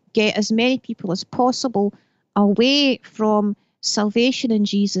to get as many people as possible away from salvation in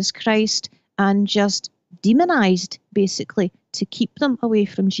Jesus Christ and just demonized, basically, to keep them away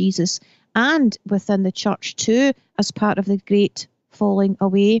from Jesus, and within the church too, as part of the great falling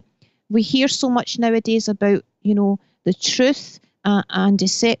away. We hear so much nowadays about, the truth and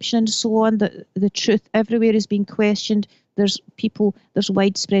deception and so on, that the truth everywhere is being questioned. There's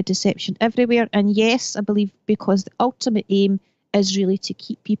widespread deception everywhere. And yes, I believe because the ultimate aim is really to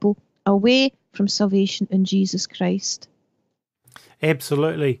keep people away from salvation in Jesus Christ.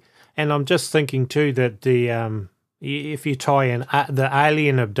 Absolutely. And I'm just thinking too that if you tie in the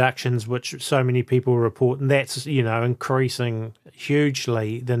alien abductions, which so many people report, and that's, increasing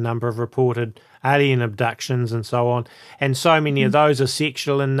hugely, the number of reported alien abductions and so on. And so many of those are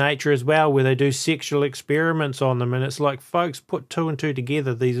sexual in nature as well, where they do sexual experiments on them. And it's like, folks, put two and two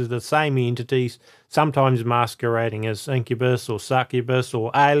together. These are the same entities, sometimes masquerading as incubus or succubus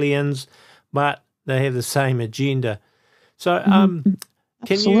or aliens, but they have the same agenda. So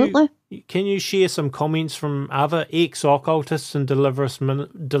Can you share some comments from other ex-occultists and deliverance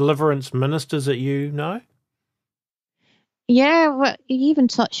ministers that you know? Yeah, well, even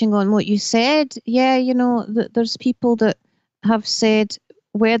touching on what you said, there's people that have said,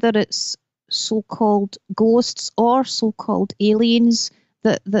 whether it's so-called ghosts or so-called aliens,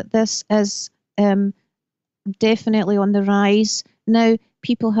 that this is definitely on the rise. Now,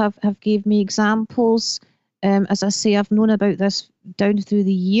 people have gave me examples. As I say, I've known about this down through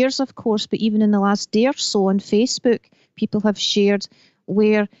the years, of course, but even in the last day or so on Facebook, people have shared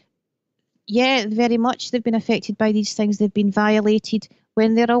where, very much they've been affected by these things. They've been violated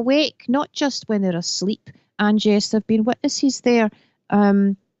when they're awake, not just when they're asleep. And yes, there have been witnesses there.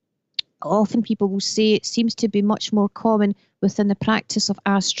 Often people will say it seems to be much more common within the practice of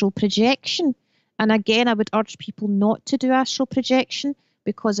astral projection. And again, I would urge people not to do astral projection,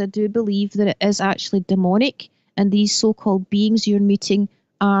 because I do believe that it is actually demonic, and these so-called beings you're meeting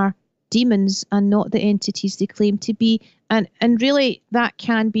are demons and not the entities they claim to be. And really, that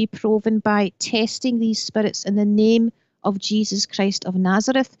can be proven by testing these spirits in the name of Jesus Christ of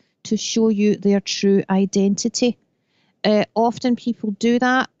Nazareth to show you their true identity. Often people do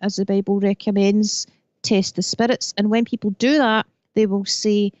that, as the Bible recommends, test the spirits. And when people do that, they will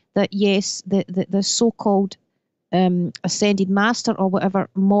say that, yes, the so-called ascended master or whatever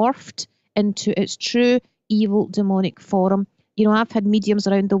morphed into its true evil demonic form. I've had mediums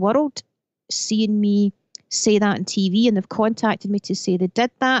around the world seeing me say that on TV, and they've contacted me to say they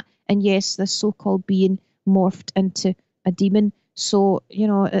did that, and yes, this so-called being morphed into a demon. So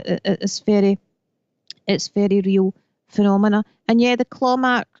it's very real phenomena. And the claw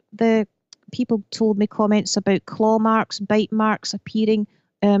the people told me comments about claw marks, bite marks appearing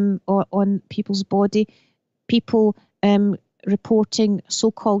on people's body. People reporting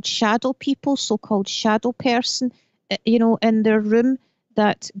so-called shadow people, so-called shadow person, in their room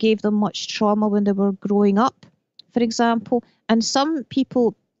that gave them much trauma when they were growing up, for example. And some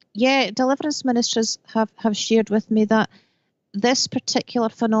people, deliverance ministers have shared with me that this particular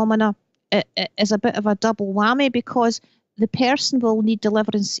phenomena is a bit of a double whammy, because the person will need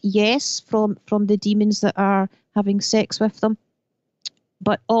deliverance, yes, from the demons that are having sex with them,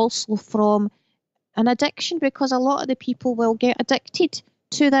 but also from an addiction, because a lot of the people will get addicted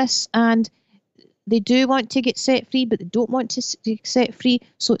to this and they do want to get set free, but they don't want to get set free.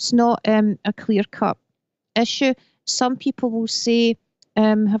 So it's not a clear-cut issue. Some people will say,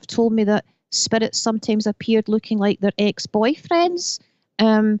 have told me that spirits sometimes appeared looking like their ex-boyfriends.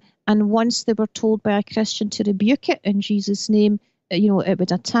 And once they were told by a Christian to rebuke it in Jesus' name, it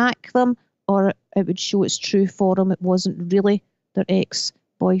would attack them, or it would show its true form. It wasn't really their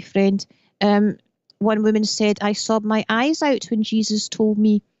ex-boyfriend. One woman said, I sobbed my eyes out when Jesus told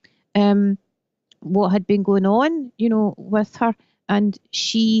me what had been going on, with her, and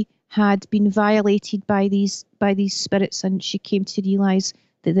she had been violated by these spirits, and she came to realise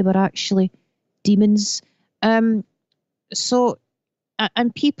that they were actually demons. And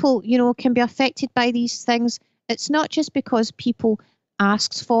people, can be affected by these things. It's not just because people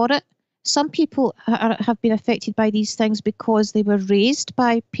asked for it. Some people have been affected by these things because they were raised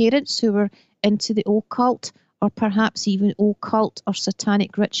by parents who were into the occult, or perhaps even occult or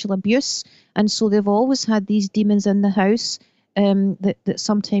satanic ritual abuse. And so they've always had these demons in the house that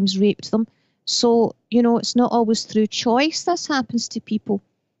sometimes raped them. So, it's not always through choice this happens to people.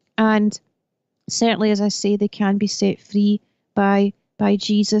 And certainly, as I say, they can be set free by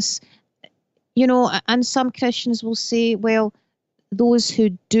Jesus. And some Christians will say, well, those who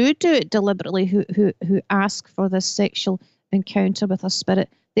do it deliberately, who ask for this sexual encounter with a spirit,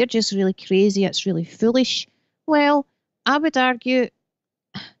 they're just really crazy, it's really foolish. Well, I would argue,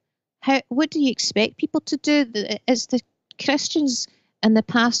 what do you expect people to do? It's the Christians and the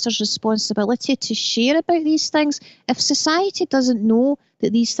pastor's responsibility to share about these things. If society doesn't know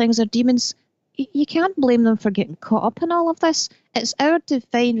that these things are demons, you can't blame them for getting caught up in all of this. It's our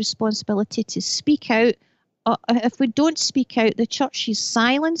divine responsibility to speak out. If we don't speak out, the church's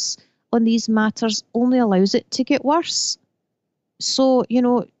silence on these matters only allows it to get worse. So,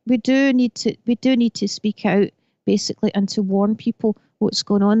 we do need to speak out, basically, and to warn people what's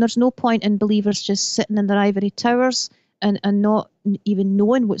going on. There's no point in believers just sitting in their ivory towers and not even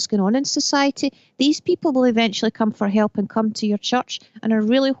knowing what's going on in society. These people will eventually come for help and come to your church, and I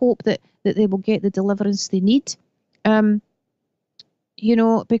really hope that they will get the deliverance they need. Because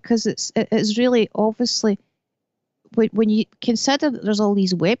it's really obviously, when you consider that there's all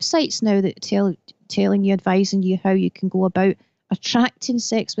these websites now that telling you, advising you how you can go about attracting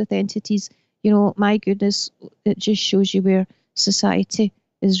sex with entities, my goodness, it just shows you where society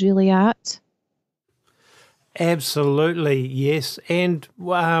is really at. Absolutely, yes. And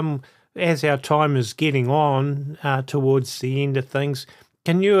as our time is getting on towards the end of things,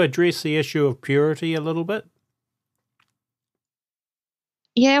 can you address the issue of purity a little bit?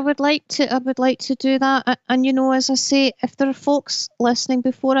 Yeah, I would like to do that. And as I say, if there are folks listening,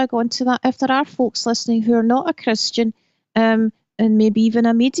 before I go on to that, if there are folks listening who are not a Christian, and maybe even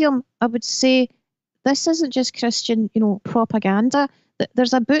a medium, I would say this isn't just Christian, propaganda.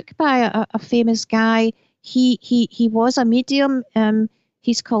 There's a book by a famous guy. He was a medium.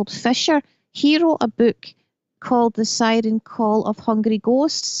 He's called Fisher. He wrote a book called The Siren Call of Hungry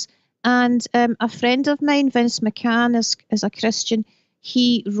Ghosts. And a friend of mine, Vince McCann, is a Christian.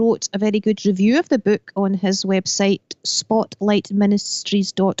 He wrote a very good review of the book on his website,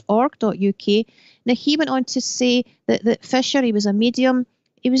 spotlightministries.org.uk. Now, he went on to say that Fisher, he was a medium.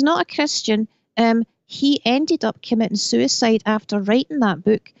 He was not a Christian. He ended up committing suicide after writing that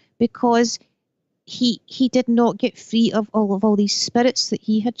book because he did not get free of all these spirits that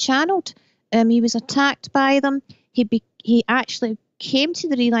he had channeled. He was attacked by them. He actually came to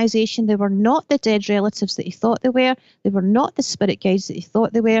the realization they were not the dead relatives that he thought they were. They were not the spirit guides that he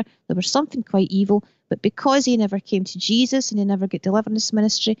thought they were. They were something quite evil. But because he never came to Jesus and he never got deliverance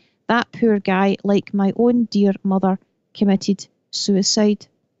ministry, that poor guy, like my own dear mother, committed suicide.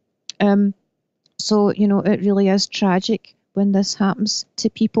 So, it really is tragic when this happens to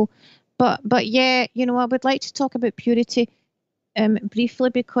people. But yeah, I would like to talk about purity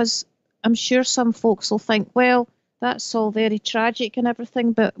briefly, because I'm sure some folks will think, well, that's all very tragic and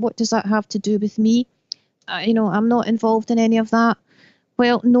everything, but what does that have to do with me? I'm not involved in any of that.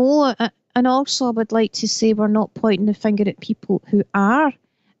 Well, no, and also I would like to say we're not pointing the finger at people who are.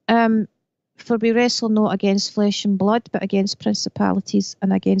 For we wrestle not against flesh and blood, but against principalities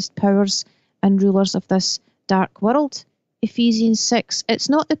and against powers and rulers of this dark world. Ephesians 6. It's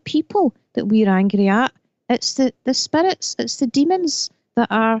not the people that we're angry at. It's the spirits, it's the demons that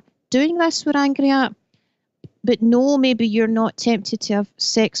are doing this we're angry at. But no, maybe you're not tempted to have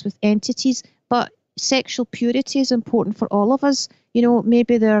sex with entities, but sexual purity is important for all of us. You know,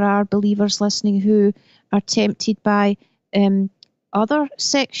 maybe there are believers listening who are tempted by other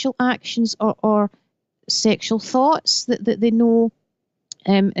sexual actions or sexual thoughts that they know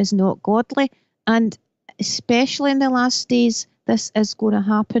is not godly. And especially in the last days, this is going to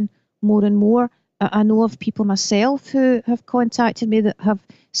happen more and more. I know of people myself who have contacted me that have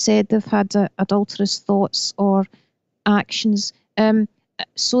said they've had adulterous thoughts or actions.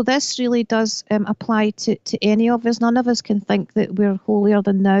 So this really does apply to any of us. None of us can think that we're holier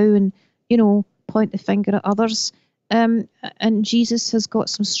than thou and, you know, point the finger at others. And Jesus has got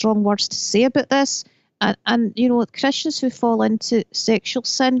some strong words to say about this. And you know, Christians who fall into sexual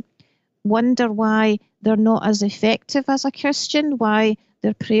sin wonder why they're not as effective as a Christian, why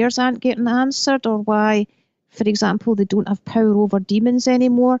their prayers aren't getting answered, or why, for example, they don't have power over demons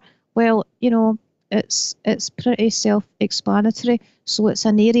anymore. Well, you know, it's pretty self-explanatory. So it's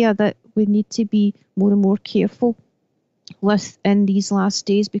an area that we need to be more and more careful with in these last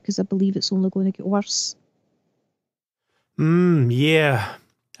days, because I believe it's only going to get worse. Yeah.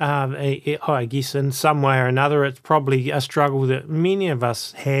 I guess in some way or another, it's probably a struggle that many of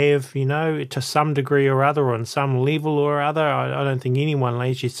us have, you know, to some degree or other, on some level or other. I don't think anyone,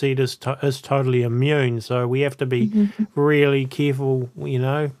 as you see, is totally immune. So we have to be really careful, you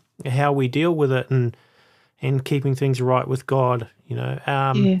know, how we deal with it and keeping things right with God, you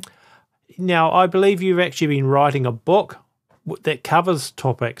know. Now, I believe you've actually been writing a book that covers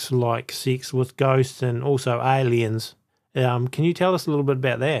topics like sex with ghosts and also aliens. Can you tell us a little bit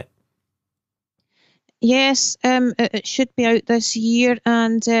about that? Yes, it should be out this year,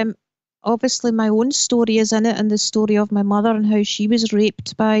 and obviously my own story is in it, and the story of my mother and how she was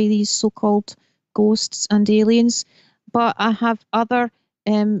raped by these so-called ghosts and aliens. But I have other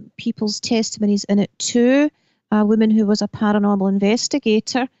people's testimonies in it too. A woman who was a paranormal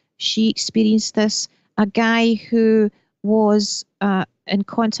investigator, she experienced this. A guy who was in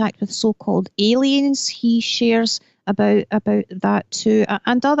contact with so-called aliens, he shares about that too,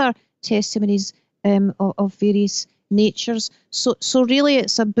 and other testimonies of various natures. So really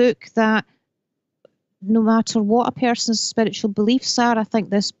it's a book that no matter what a person's spiritual beliefs are, I think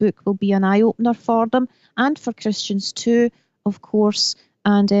this book will be an eye-opener for them, and for Christians too, of course,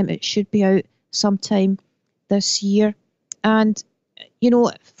 and it should be out sometime this year. And, you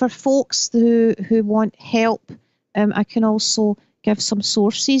know, for folks who want help, I can also give some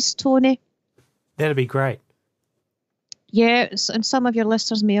sources, Tony. That'd be great. Yes, and some of your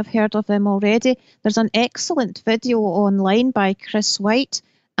listeners may have heard of them already. There's an excellent video online by Chris White,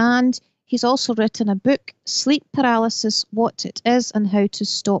 and he's also written a book, Sleep Paralysis, What It Is and How to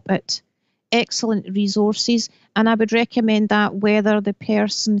Stop It. Excellent resources, and I would recommend that whether the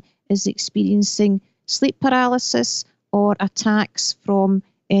person is experiencing sleep paralysis or attacks from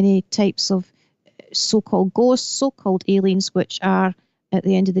any types of so-called ghosts, so-called aliens, which are, at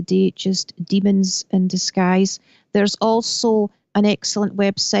the end of the day, just demons in disguise. There's also an excellent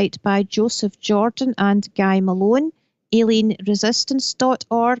website by Joseph Jordan and Guy Malone,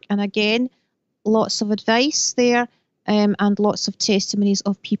 alienresistance.org, and again, lots of advice there, and lots of testimonies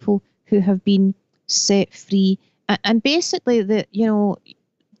of people who have been set free. And basically,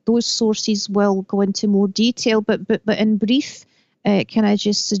 those sources will go into more detail, but in brief, can I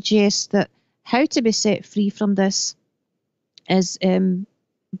just suggest that how to be set free from this is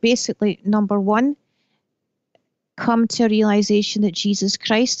basically, number one, come to a realization that Jesus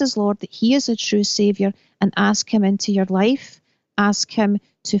Christ is Lord, that he is a true Saviour, and ask him into your life. Ask him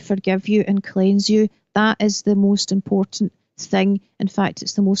to forgive you and cleanse you. That is the most important thing. In fact,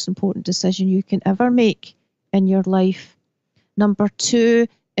 it's the most important decision you can ever make in your life. Number two,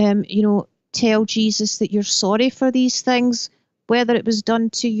 tell Jesus that you're sorry for these things, whether it was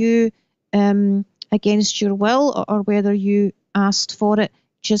done to you against your will or whether you asked for it.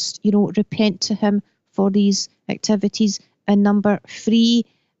 Just, repent to him for these activities. And number three,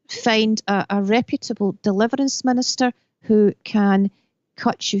 find a reputable deliverance minister who can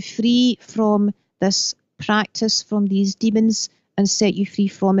cut you free from this practice, from these demons, and set you free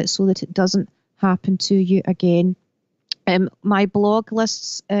from it so that it doesn't happen to you again. My blog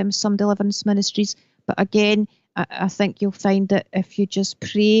lists some deliverance ministries, but again, I think you'll find that if you just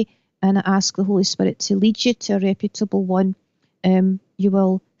pray and ask the Holy Spirit to lead you to a reputable one, you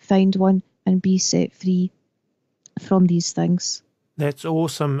will find one and be set free from these things. That's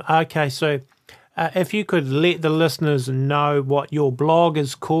awesome. Okay, so if you could let the listeners know what your blog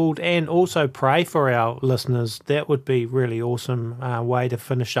is called and also pray for our listeners, that would be really awesome way to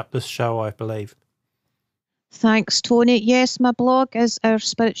finish up this show, I believe. Thanks, Tony. Yes, my blog is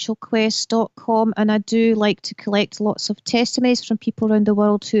ourspiritualquest.com, and I do like to collect lots of testimonies from people around the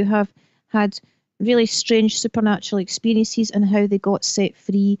world who have had really strange supernatural experiences and how they got set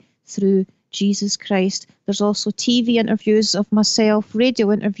free through Jesus Christ. There's also TV interviews of myself,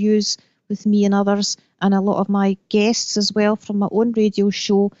 radio interviews with me and others, and a lot of my guests as well from my own radio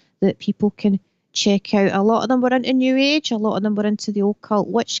show that people can check out. A lot of them were into New Age, a lot of them were into the occult,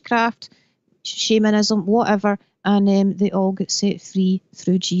 witchcraft, shamanism, whatever, and they all get set free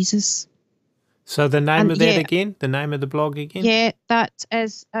through Jesus. So the name of that again? The name of the blog again? Yeah, that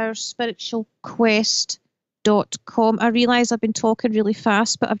is ourspiritualquest.com. I realise I've been talking really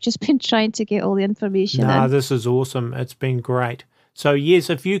fast, but I've just been trying to get all the information in. No, this is awesome. It's been great. So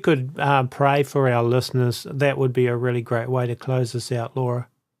yes, if you could pray for our listeners, that would be a really great way to close this out, Laura.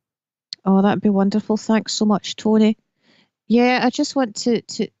 Oh, that'd be wonderful. Thanks so much, Tony. Yeah, I just want to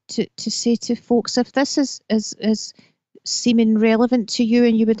say to folks, if this is seeming relevant to you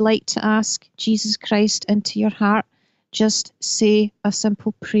and you would like to ask Jesus Christ into your heart, just say a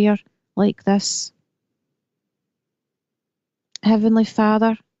simple prayer like this. Heavenly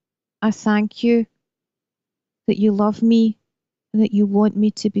Father, I thank you that you love me and that you want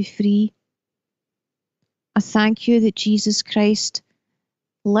me to be free. I thank you that Jesus Christ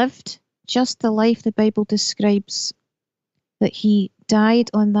lived just the life the Bible describes, that he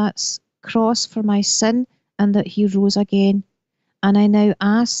died on that cross for my sin and that he rose again. And I now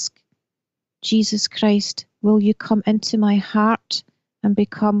ask, Jesus Christ, will you come into my heart and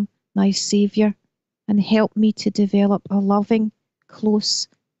become my Saviour and help me to develop a loving, close,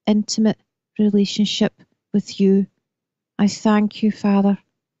 intimate relationship with you. I thank you, Father,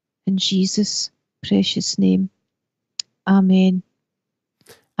 in Jesus' precious name. Amen.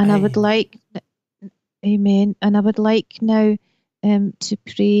 And I would like, amen, and I would like now to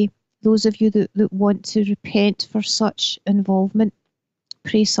pray, those of you that want to repent for such involvement,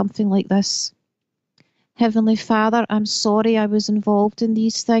 pray something like this. Heavenly Father, I'm sorry I was involved in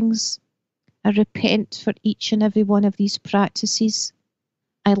these things. I repent for each and every one of these practices.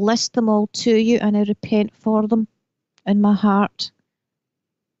 I list them all to you and I repent for them in my heart.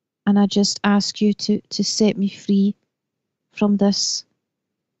 And I just ask you to set me free from this.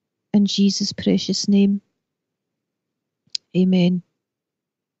 In Jesus' precious name. Amen.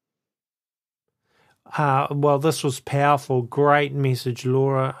 Well, this was powerful. Great message,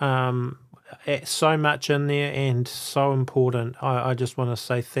 Laura. So much in there and so important. I just want to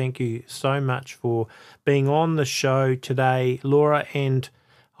say thank you so much for being on the show today, Laura, and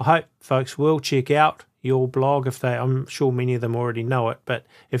I hope folks will check out your blog if they, I'm sure many of them already know it, but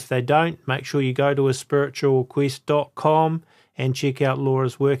if they don't, make sure you go to aspiritualquest.com and check out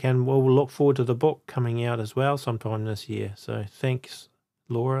Laura's work, and we'll look forward to the book coming out as well sometime this year. So thanks,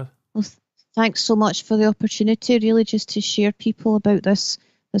 Laura. Well, thanks so much for the opportunity, really, just to share people about this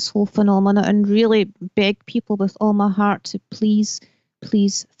whole phenomena, and really beg people with all my heart to please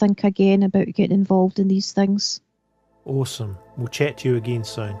think again about getting involved in these things. Awesome. We'll chat to you again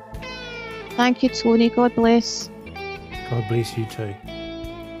soon. Thank you, Tony. God bless. God bless you too.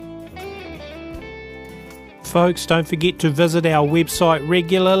 Folks, don't forget to visit our website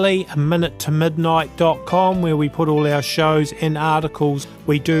regularly, aminutetomidnight.com, where we put all our shows and articles.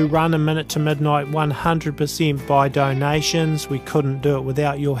 We do run A Minute to Midnight 100% by donations. We couldn't do it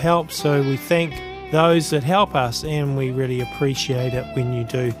without your help, so we thank those that help us, and we really appreciate it when you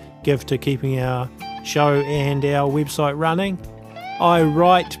do give to keeping our show and our website running. I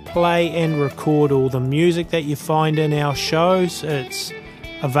write, play and record all the music that you find in our shows. It's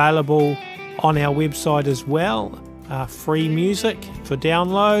available on our website as well, free music for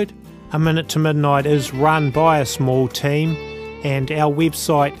download. A Minute to Midnight is run by a small team, and our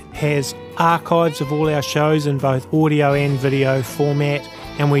website has archives of all our shows in both audio and video format,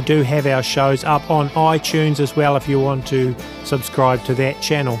 and we do have our shows up on iTunes as well if you want to subscribe to that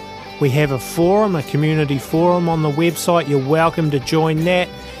channel. We have a forum, a community forum on the website. You're welcome to join that,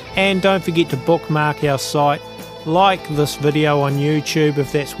 and don't forget to bookmark our site. Like this video on YouTube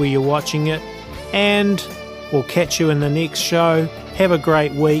if that's where you're watching it, and we'll catch you in the next show. Have a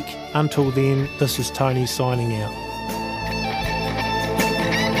great week. Until then, this is Tony signing out.